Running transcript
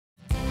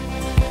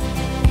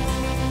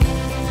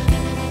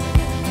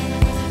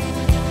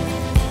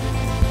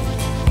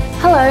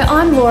Hello,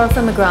 I'm Laura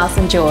from McGrath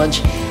and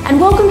George,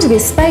 and welcome to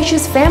this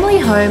spacious family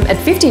home at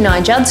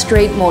 59 Judd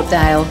Street,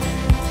 Mortdale.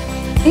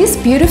 This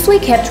beautifully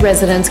kept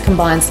residence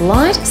combines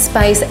light,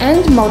 space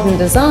and modern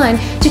design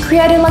to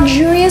create a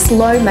luxurious,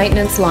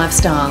 low-maintenance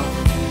lifestyle.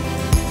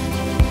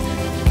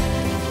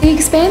 The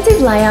expansive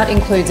layout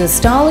includes a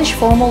stylish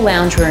formal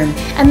lounge room,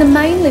 and the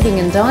main living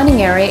and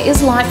dining area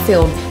is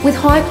light-filled with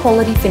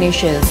high-quality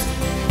finishes.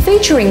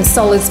 Featuring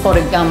solid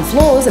spotted gum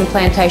floors and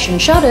plantation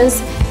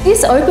shutters,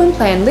 this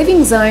open-plan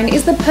living zone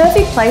is the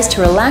perfect place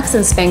to relax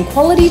and spend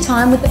quality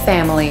time with the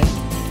family.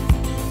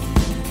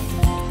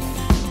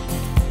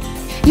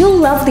 You'll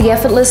love the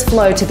effortless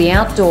flow to the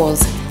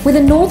outdoors, with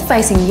a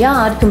north-facing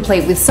yard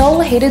complete with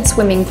solar-heated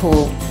swimming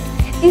pool.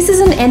 This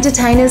is an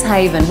entertainer's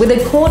haven with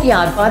a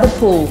courtyard by the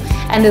pool,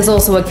 and there's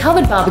also a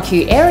covered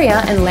barbecue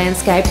area and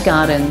landscaped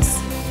gardens.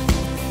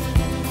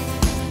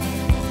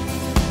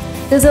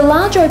 There's a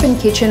large open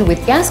kitchen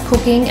with gas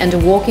cooking and a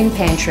walk-in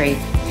pantry,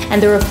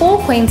 and there are 4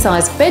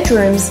 queen-sized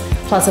bedrooms,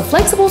 plus a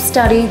flexible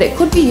study that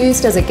could be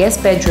used as a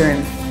guest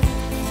bedroom.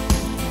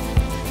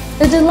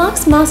 The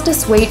deluxe master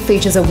suite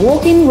features a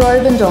walk-in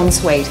robe and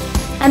ensuite,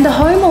 and the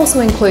home also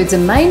includes a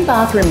main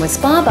bathroom with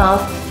spa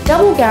bath,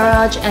 double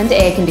garage and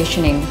air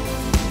conditioning.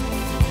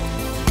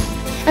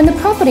 And the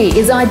property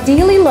is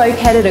ideally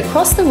located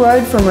across the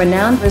road from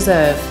renowned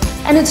Reserve,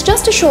 and it's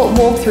just a short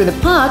walk through the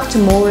park to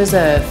Moore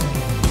Reserve.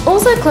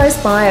 Also close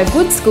by are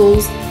good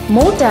schools,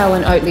 Mortdale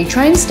and Oatley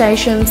train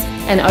stations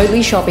and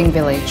Oatley shopping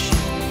village.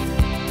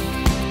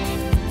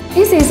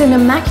 This is an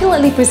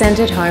immaculately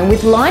presented home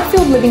with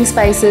light-filled living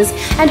spaces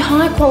and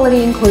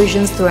high-quality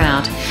inclusions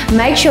throughout.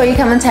 Make sure you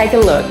come and take a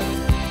look.